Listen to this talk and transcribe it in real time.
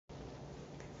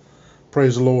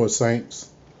Praise the Lord,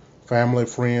 saints, family,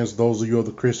 friends, those of you of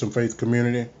the Christian faith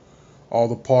community, all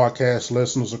the podcast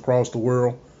listeners across the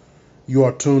world. You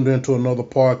are tuned into another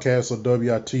podcast of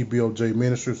WITBOJ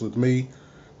Ministries with me,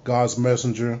 God's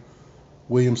messenger,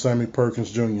 William Sammy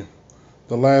Perkins Jr.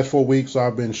 The last 4 weeks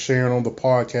I've been sharing on the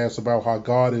podcast about how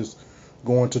God is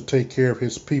going to take care of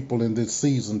his people in this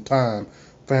season, time,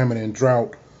 famine, and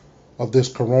drought of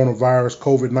this coronavirus,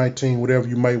 COVID-19, whatever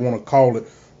you may want to call it,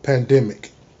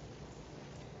 pandemic.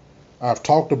 I've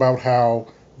talked about how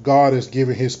God is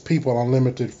giving his people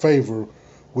unlimited favor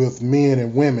with men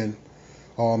and women,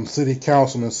 city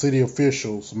councilmen, city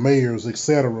officials, mayors,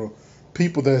 etc.,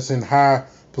 people that's in high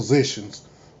positions.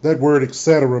 That word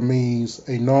etc. means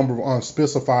a number of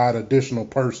unspecified additional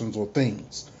persons or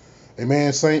things.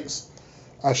 Amen, saints?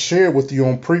 I shared with you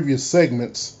on previous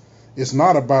segments, it's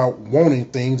not about wanting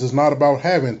things, it's not about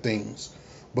having things,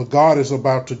 but God is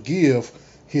about to give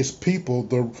his people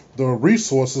the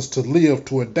resources to live,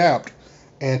 to adapt,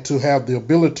 and to have the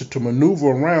ability to maneuver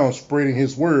around spreading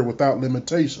his word without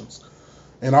limitations.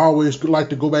 And I always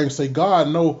like to go back and say, God,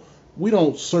 no, we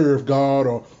don't serve God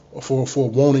or for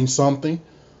wanting something,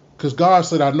 because God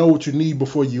said, I know what you need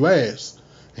before you ask.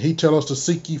 And he tells us to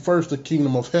seek ye first the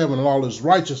kingdom of heaven and all his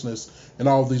righteousness, and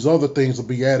all these other things will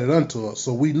be added unto us.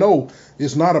 So we know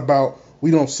it's not about, we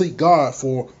don't seek God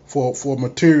for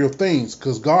material things,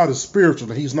 because God is spiritual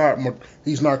and he's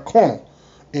not carnal.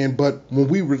 But when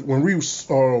we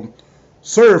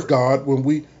serve God, when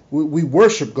we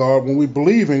worship God, when we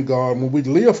believe in God, when we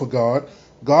live for God,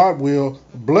 God will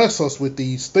bless us with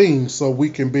these things so we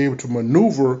can be able to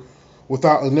maneuver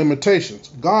without limitations.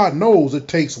 God knows it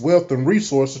takes wealth and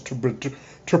resources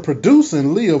to produce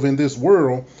and live in this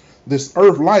world, this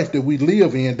earth life that we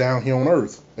live in down here on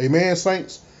earth. Amen,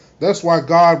 saints? That's why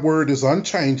God's word is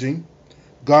unchanging.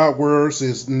 God's word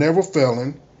is never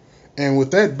failing. And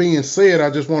with that being said, I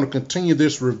just want to continue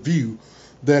this review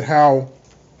that how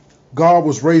God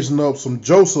was raising up some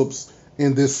Josephs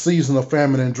in this season of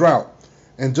famine and drought.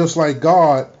 And just like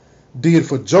God did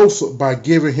for Joseph by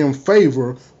giving him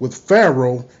favor with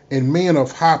Pharaoh and men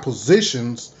of high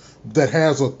positions that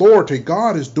has authority,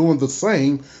 God is doing the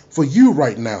same for you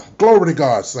right now. Glory to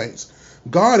God, saints.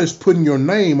 God is putting your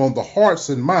name on the hearts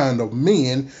and mind of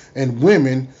men and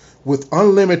women with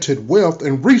unlimited wealth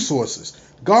and resources.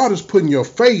 God is putting your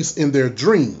face in their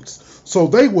dreams so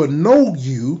they will know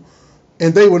you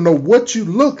and they will know what you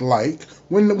look like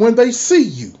when they see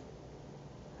you.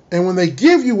 And when they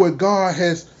give you what God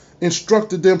has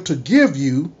instructed them to give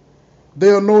you,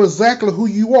 they'll know exactly who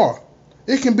you are.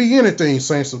 It can be anything,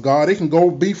 saints of God. It can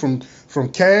be from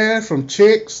cash, from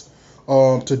checks,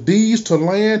 to deeds to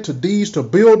land, to deeds to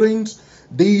buildings,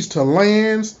 deeds to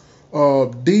lands,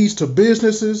 deeds to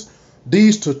businesses,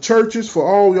 deeds to churches for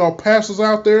all y'all pastors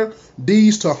out there,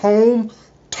 deeds to home,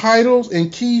 titles,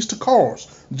 and keys to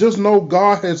cars. Just know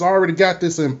God has already got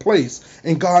this in place,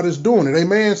 and God is doing it.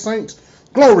 Amen, saints?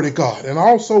 Glory to God. And I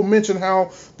also mentioned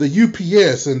how the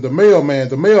UPS and the mailman,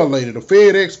 the mail lady, the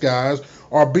FedEx guys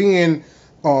are being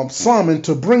summoned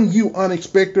to bring you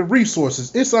unexpected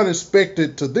resources. It's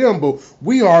unexpected to them, but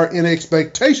we are in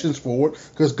expectations for it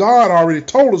because God already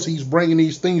told us he's bringing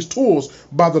these things to us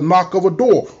by the knock of a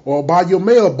door or by your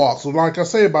mailbox, or like I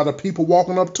said, by the people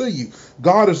walking up to you.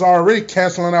 God is already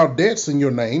canceling out debts in your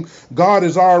name. God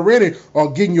is already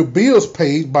getting your bills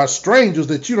paid by strangers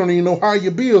that you don't even know how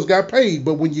your bills got paid,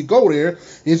 but when you go there,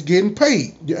 it's getting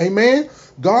paid. Amen?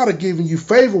 God is giving you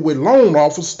favor with loan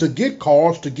offers to get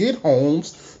cars, to get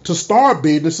homes, to start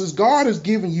businesses. God is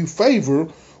giving you favor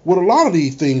with a lot of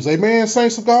these things. Amen,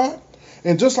 saints of God?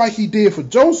 And just like he did for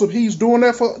Joseph, he's doing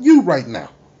that for you right now.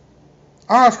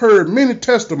 I've heard many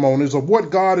testimonies of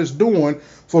what God is doing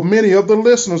for many of the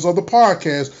listeners of the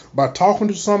podcast by talking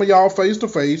to some of y'all face to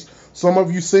face. Some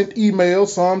of you sent emails,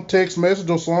 some text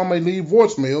messages, or some may leave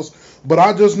voicemails. But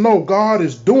I just know God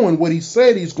is doing what he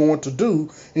said he's going to do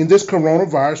in this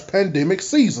coronavirus pandemic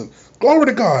season. Glory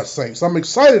to God, saints. I'm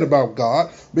excited about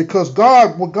God because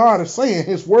what God is saying,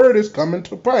 his word is coming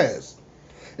to pass.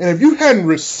 And if you hadn't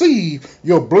received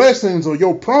your blessings or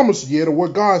your promise yet, or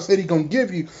what God said he's going to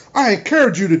give you, I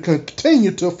encourage you to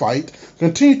continue to fight,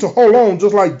 continue to hold on,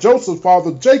 just like Joseph's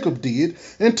father Jacob did,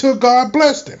 until God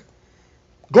blessed him.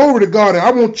 Glory to God. And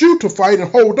I want you to fight and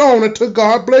hold on until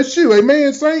God bless you.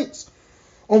 Amen, saints?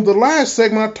 On the last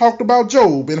segment, I talked about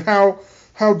Job and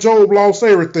how Job lost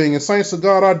everything. And saints of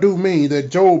God, I do mean that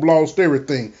Job lost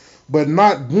everything. But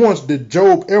not once did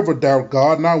Job ever doubt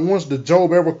God. Not once did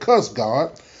Job ever cuss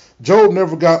God. Job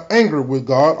never got angry with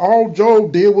God. All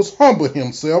Job did was humble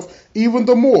himself even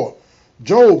the more.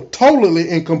 Job totally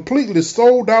and completely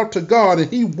sold out to God,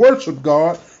 and he worshiped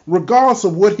God regardless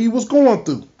of what he was going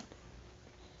through.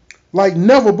 Like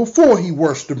never before, he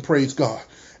worshiped and praised God.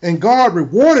 And God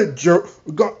rewarded Job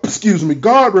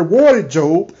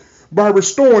by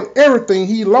restoring everything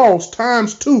he lost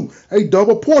times 2, a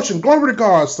double portion. Glory to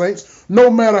God, saints. No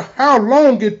matter how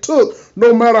long it took,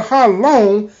 no matter how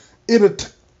long it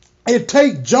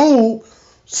take, Job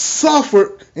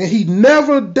suffered and he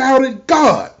never doubted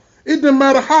God. It didn't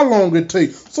matter how long it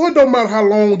takes. So it don't matter how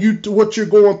long what you're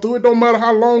going through. It don't matter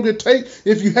how long it takes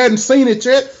if you hadn't seen it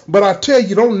yet. But I tell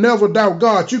you, don't never doubt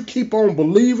God. You keep on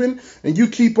believing and you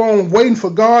keep on waiting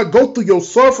for God. Go through your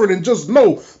suffering and just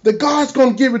know that God's going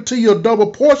to give it to you a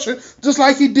double portion, just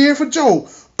like he did for Job.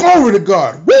 Glory to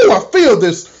God. Woo, I feel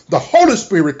this, the Holy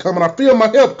Spirit coming. I feel my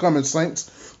help coming,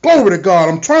 saints. Glory to God.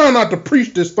 I'm trying not to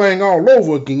preach this thing all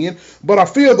over again, but I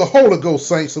feel the Holy Ghost,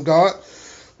 saints of God.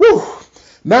 Woo.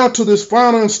 Now to this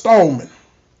final installment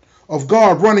of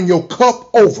God running your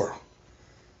cup over.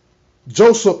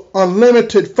 Joseph,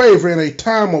 unlimited favor in a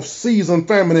time of season,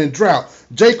 famine, and drought.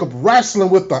 Jacob wrestling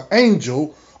with the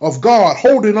angel of God,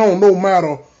 holding on no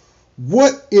matter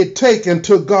what it take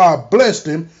until God blessed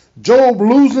him. Job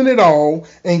losing it all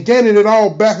and gaining it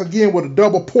all back again with a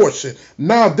double portion.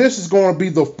 Now this is going to be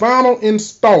the final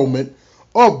installment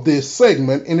of this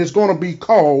segment, and it's going to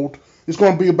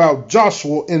be about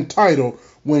Joshua, entitled,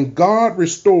 When God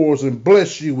Restores and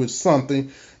Bless You with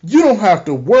Something. You don't have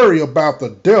to worry about the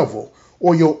devil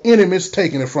or your enemies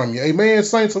taking it from you. Amen,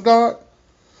 saints of God?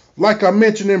 Like I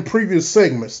mentioned in previous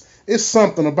segments, it's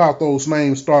something about those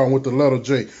names starting with the letter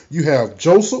J. You have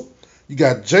Joseph, you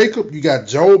got Jacob, you got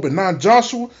Job, and now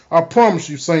Joshua. I promise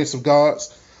you, saints of God,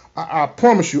 I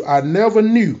promise you, I never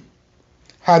knew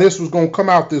how this was going to come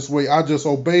out this way. I just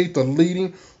obeyed the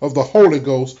leading of the Holy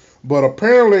Ghost. But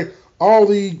apparently, all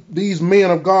these men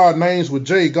of God, names with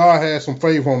J, God has some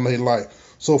favor on their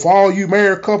life. So for all you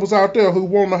married couples out there who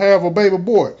want to have a baby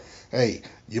boy, hey,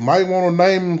 you might want to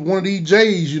name one of these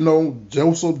J's,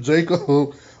 Joseph,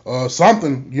 Jacob,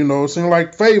 something, it seems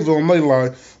like favors on their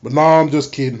life. But no, I'm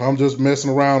just kidding. I'm just messing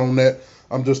around on that.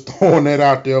 I'm just throwing that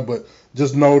out there. But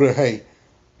just know that, hey,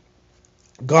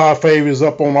 God favor is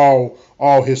up on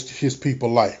all his people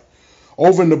life.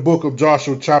 Over in the book of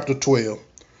Joshua, chapter 12.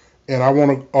 And I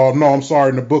want to,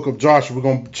 in the book of Joshua, we're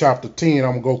going to chapter 10.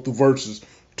 I'm going to go through verses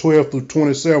 12 through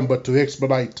 27. But to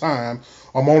expedite time,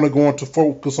 I'm only going to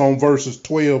focus on verses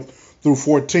 12 through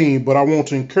 14. But I want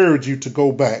to encourage you to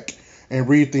go back and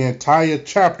read the entire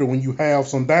chapter when you have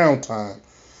some downtime.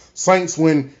 Saints,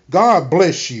 when God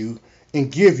bless you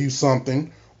and give you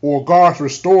something, or God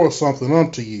restores something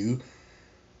unto you,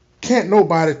 can't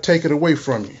nobody take it away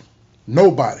from you.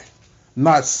 Nobody.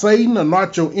 Not Satan or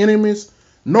not your enemies.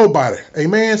 Nobody.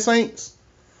 Amen, saints?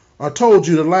 I told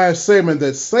you the last segment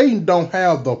that Satan don't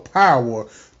have the power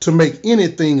to make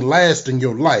anything last in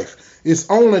your life. It's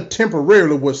only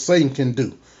temporarily what Satan can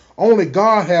do. Only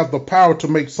God has the power to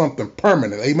make something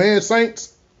permanent. Amen,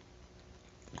 saints?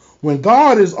 When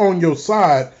God is on your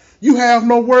side, you have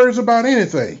no worries about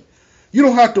anything. You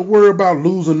don't have to worry about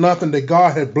losing nothing that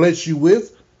God had blessed you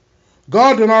with.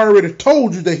 God done already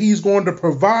told you that he's going to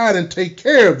provide and take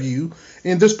care of you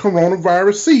in this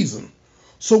coronavirus season.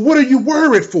 So what are you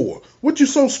worried for? What you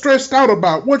so stressed out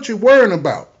about? What you worrying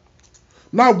about?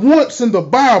 Not once in the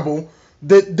Bible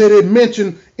that it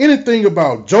mentioned anything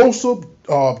about Joseph,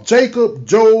 Jacob,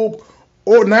 Job,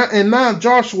 and now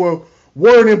Joshua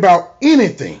worrying about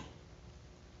anything.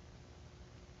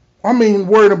 I mean,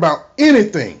 worrying about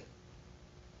anything.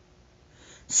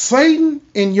 Satan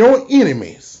and your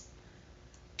enemies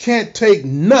can't take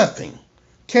nothing,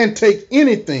 can't take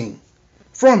anything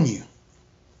from you.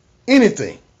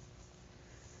 Anything.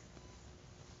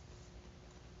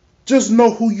 Just know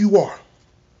who you are.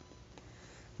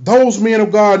 Those men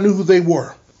of God knew who they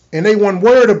were. And they weren't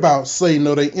worried about Satan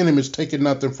or their enemies taking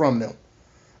nothing from them.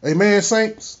 Amen,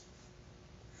 saints?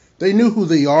 They knew who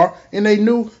they are. And they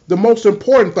knew the most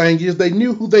important thing is they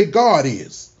knew who their God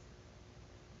is.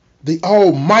 The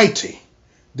Almighty.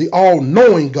 The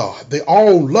all-knowing God. The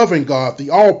all-loving God.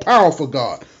 The all-powerful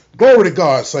God. Glory to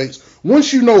God, saints.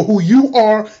 Once you know who you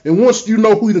are, and once you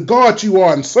know who the God you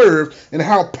are and serve, and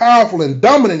how powerful and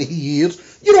dominant he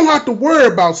is, you don't have to worry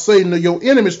about Satan or your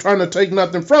enemies trying to take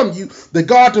nothing from you that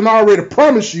God done already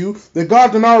promised you, that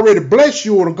God done already blessed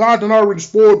you, or that God done already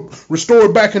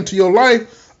restored back into your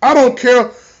life. I don't care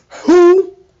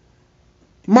who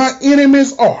my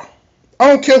enemies are. I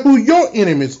don't care who your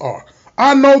enemies are.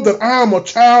 I know that I am a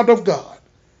child of God.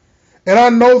 And I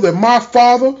know that my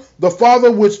Father, the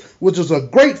Father which is a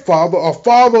great Father, a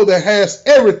Father that has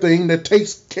everything, that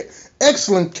takes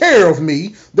excellent care of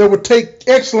me, that would take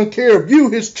excellent care of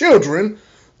you, his children.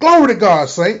 Glory to God,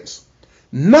 saints.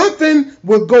 Nothing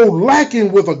will go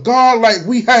lacking with a God like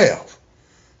we have.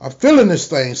 I'm feeling this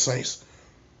thing, saints.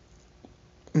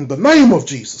 In the name of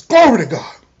Jesus. Glory to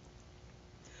God.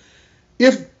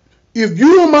 If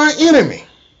you are my enemy,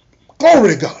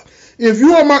 glory to God. If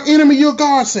you are my enemy, you're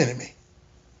God's enemy.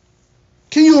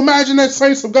 Can you imagine that,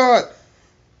 saints of God?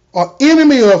 An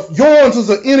enemy of yours is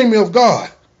an enemy of God.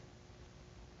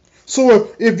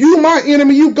 So if you're my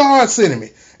enemy, you God's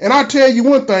enemy. And I tell you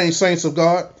one thing, saints of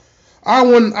God, I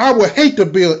would hate to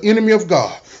be an enemy of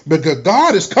God, because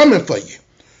God is coming for you.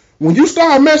 When you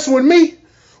start messing with me,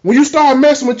 when you start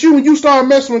messing with you, when you start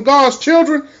messing with God's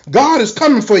children, God is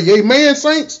coming for you. Amen,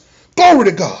 saints? Glory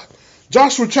to God.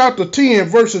 Joshua chapter 10,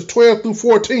 verses 12 through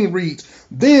 14 reads,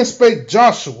 Then spake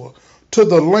Joshua to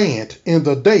the land in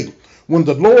the day when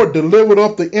the Lord delivered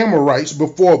up the Amorites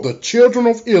before the children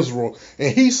of Israel.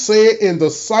 And he said in the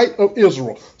sight of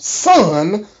Israel,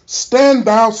 Sun, stand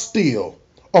thou still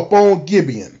upon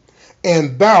Gibeon,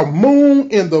 and thou moon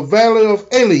in the valley of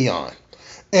Elion.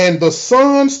 And the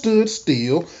sun stood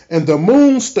still, and the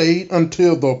moon stayed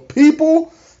until the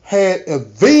people had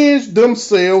avenged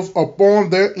themselves upon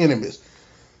their enemies.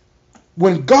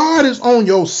 When God is on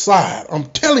your side, I'm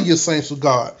telling you, saints of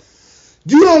God,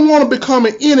 you don't want to become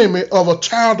an enemy of a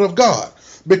child of God,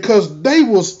 because they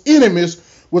was enemies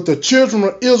with the children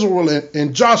of Israel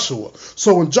and Joshua.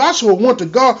 So when Joshua went to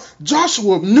God,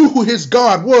 Joshua knew who his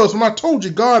God was. And I told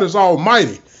you, God is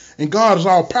almighty and God is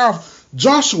all powerful.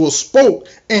 Joshua spoke,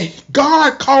 and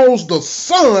God caused the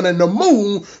sun and the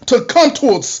moon to come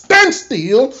to a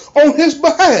standstill on his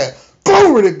behalf.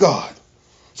 Glory to God.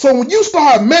 So when you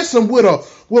start messing with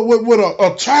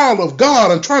a child of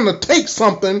God and trying to take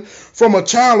something from a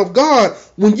child of God,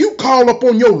 when you call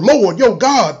upon your Lord, your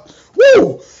God,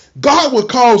 God will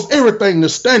cause everything to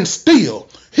stand still.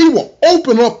 He will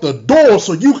open up the door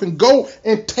so you can go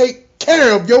and take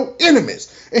care of your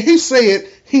enemies. And he said,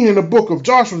 he in the book of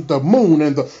Joshua, the moon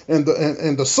and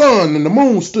the sun and the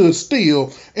moon stood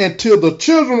still until the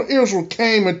children of Israel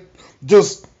came and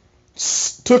just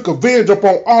took revenge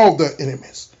upon all their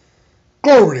enemies.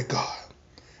 Glory to God.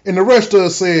 And the rest of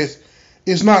it says,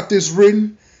 is not this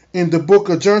written in the book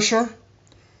of Joshua?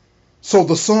 So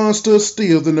the sun stood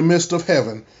still in the midst of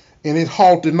heaven, and it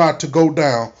halted not to go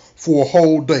down for a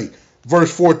whole day.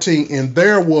 Verse 14, and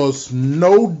there was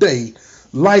no day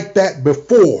like that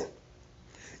before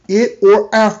it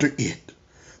or after it,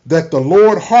 that the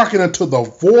Lord hearkened unto the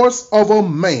voice of a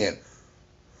man.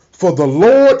 For the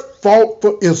Lord fought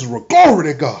for Israel.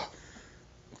 Glory to God.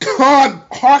 God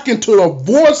hearkened to the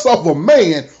voice of a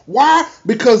man. Why?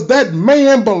 Because that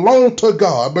man belonged to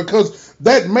God. Because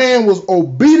that man was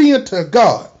obedient to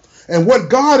God. And what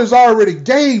God has already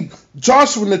gave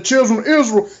Joshua and the children of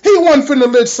Israel, he wasn't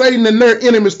finna let Satan and their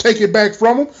enemies take it back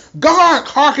from them. God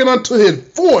hearkened unto his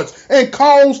voice and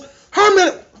caused, how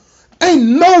many? Ain't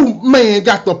no man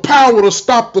got the power to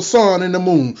stop the sun and the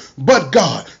moon but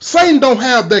God. Satan don't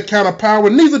have that kind of power,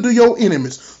 neither do your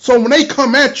enemies. So when they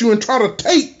come at you and try to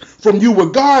take from you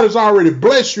what God has already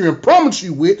blessed you and promised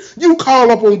you with, you call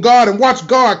up on God and watch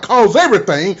God cause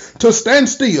everything to stand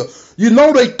still. You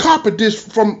know, they copied this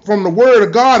from the word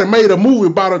of God and made a movie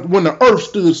about it when the earth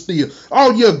stood still.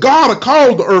 Oh yeah, God will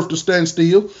cause the earth to stand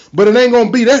still, but it ain't going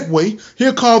to be that way.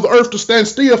 He'll cause the earth to stand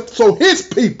still so his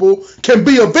people can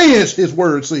be avenged, his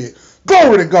word said.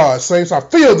 Glory to God, saints. I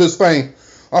feel this thing.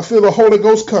 I feel the Holy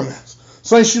Ghost coming.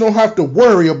 Saints, you don't have to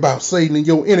worry about Satan and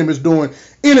your enemies doing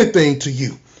anything to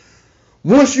you.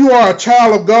 Once you are a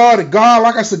child of God, and God,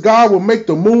 like I said, God will make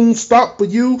the moon stop for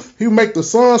you. He'll make the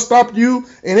sun stop you,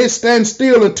 and it stands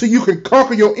still until you can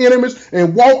conquer your enemies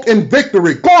and walk in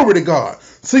victory. Glory to God.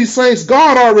 See, saints,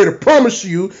 God already promised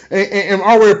you and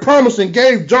already promised and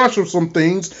gave Joshua some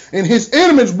things, and his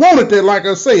enemies wanted that, like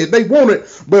I said. They wanted,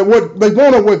 but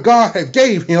what God had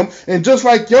gave him, and just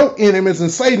like your enemies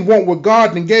and Satan want what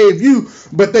God gave you,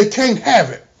 but they can't have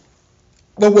it.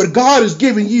 But what God is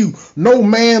giving you, no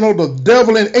man or the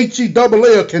devil in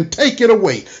H-E-double-L can take it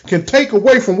away, can take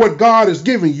away from what God is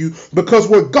giving you, because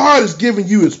what God is giving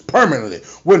you is permanently.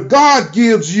 What God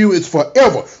gives you is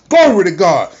forever. Glory to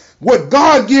God. What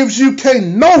God gives you,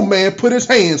 can't no man put his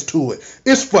hands to it.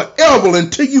 It's forever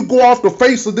until you go off the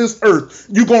face of this earth.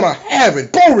 You're going to have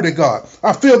it. Glory to God.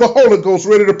 I feel the Holy Ghost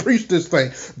ready to preach this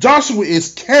thing. Joshua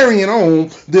is carrying on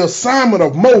the assignment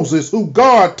of Moses, who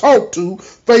God talked to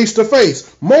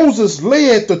face. Moses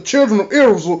led the children of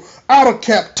Israel out of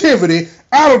captivity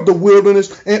out of the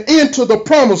wilderness and into the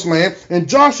promised land. And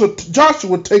Joshua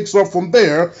takes up from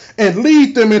there and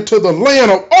leads them into the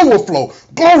land of overflow.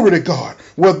 Glory to God.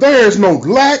 Where there is no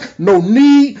lack, no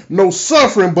need, no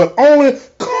suffering, but only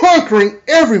conquering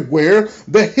everywhere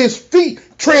that his feet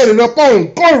treaded up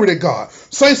on. Glory to God.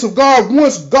 Saints of God,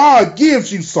 once God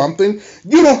gives you something,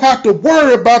 you don't have to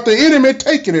worry about the enemy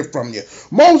taking it from you.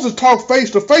 Moses talked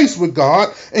face to face with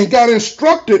God and got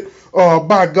instructed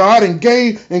by God, and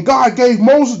God gave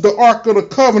Moses the Ark of the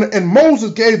Covenant, and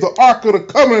Moses gave the Ark of the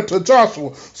Covenant to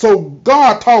Joshua. So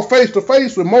God talked face to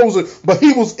face with Moses, but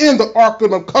he was in the Ark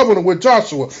of the Covenant with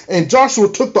Joshua. And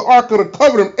Joshua took the Ark of the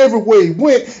Covenant everywhere he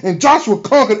went, and Joshua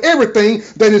conquered everything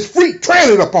that his feet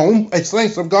treaded upon.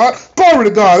 Saints of God, glory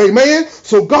to God, amen.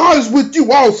 So God is with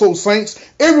you also, saints.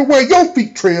 Everywhere your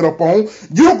feet tread upon,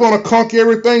 you're going to conquer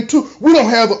everything too. We don't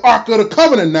have the Ark of the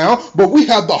Covenant now, but we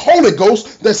have the Holy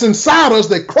Ghost that's inside us,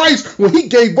 that Christ, when he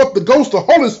gave up the ghost, the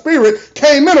Holy Spirit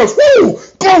came in us. Woo!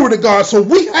 Glory to God. So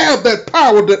we have that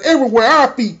power that everywhere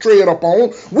our feet tread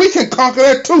upon, we can conquer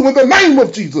that too in the name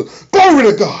of Jesus.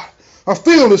 Glory to God. I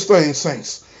feel this thing,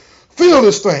 saints. Feel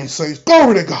this thing, saints.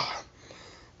 Glory to God.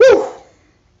 Woo!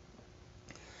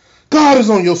 God is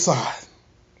on your side.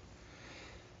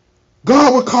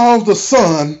 God will cause the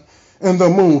sun and the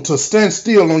moon to stand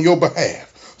still on your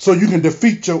behalf so you can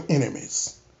defeat your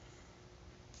enemies.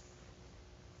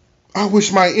 I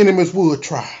wish my enemies would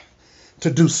try to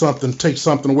do something, take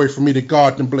something away from me that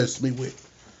God can bless me with.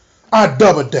 I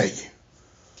double dare you.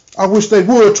 I wish they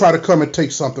would try to come and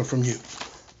take something from you.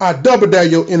 I double dare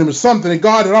your enemies, something that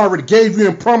God had already gave you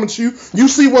and promised you. You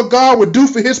see what God would do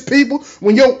for his people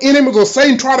when your enemies or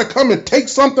Satan try to come and take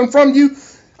something from you?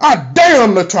 I dare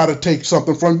them to try to take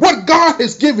something from you. What God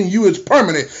has given you is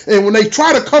permanent. And when they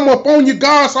try to come up on you,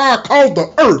 God's cause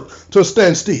the earth to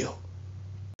stand still.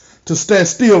 To stand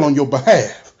still on your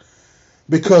behalf.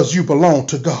 Because you belong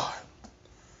to God.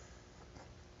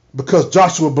 Because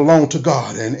Joshua belonged to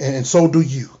God, and so do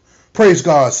you. Praise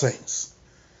God, saints.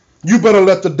 You better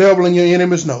let the devil and your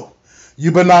enemies know.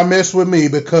 You better not mess with me,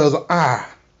 because I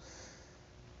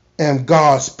am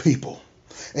God's people.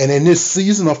 And in this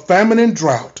season of famine and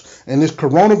drought, and this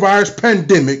coronavirus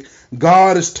pandemic,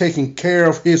 God is taking care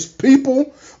of his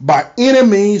people by any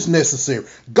means necessary.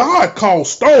 God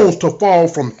caused stones to fall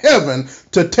from heaven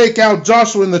to take out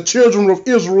Joshua and the children of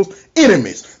Israel's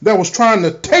enemies that was trying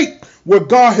to take what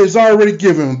God has already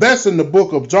given them. That's in the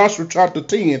book of Joshua chapter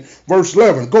 10, verse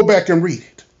 11. Go back and read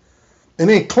it. And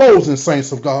in closing,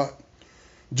 saints of God,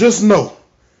 just know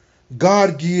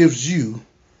God gives you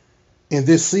in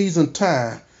this season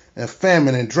time and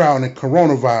famine and drought and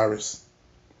coronavirus,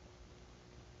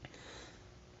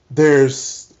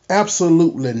 there's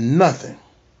absolutely nothing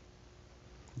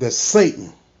that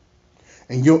Satan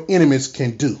and your enemies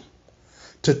can do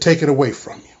to take it away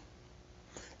from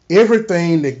you.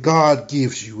 Everything that God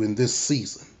gives you in this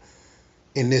season,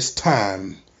 in this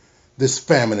time, this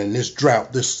famine and this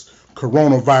drought, this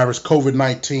coronavirus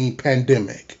COVID-19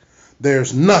 pandemic,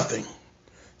 there's nothing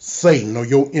Satan or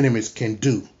your enemies can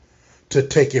do to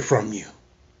take it from you.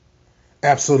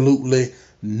 Absolutely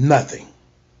nothing.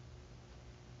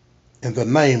 In the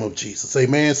name of Jesus.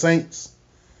 Amen, saints?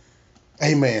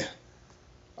 Amen.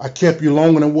 I kept you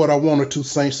longer than what I wanted to,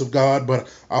 saints of God,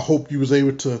 but I hope you was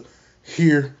able to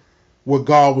hear what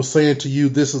God was saying to you.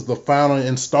 This is the final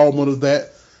installment of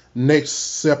that.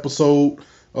 Next episode,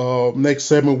 next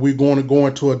segment, we're going to go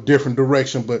into a different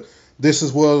direction, but this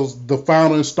was the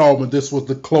final installment. This was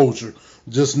the closure.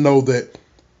 Just know that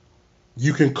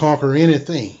you can conquer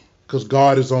anything because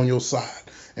God is on your side.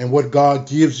 And what God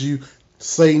gives you,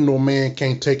 Satan or man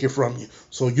can't take it from you.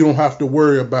 So you don't have to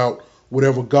worry about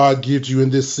whatever God gives you in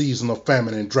this season of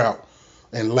famine and drought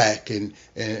and lack and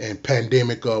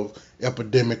pandemic of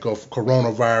epidemic of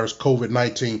coronavirus,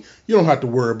 COVID-19. You don't have to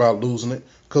worry about losing it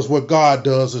because what God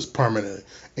does is permanent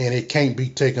and it can't be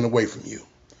taken away from you.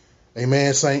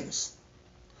 Amen, saints?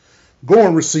 Go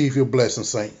and receive your blessing,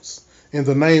 saints. In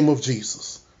the name of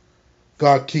Jesus,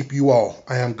 God keep you all.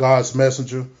 I am God's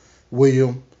messenger,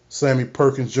 William Sammy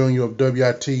Perkins Jr. of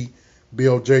WIT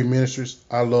BLJ Ministries.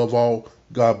 I love all.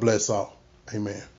 God bless all. Amen.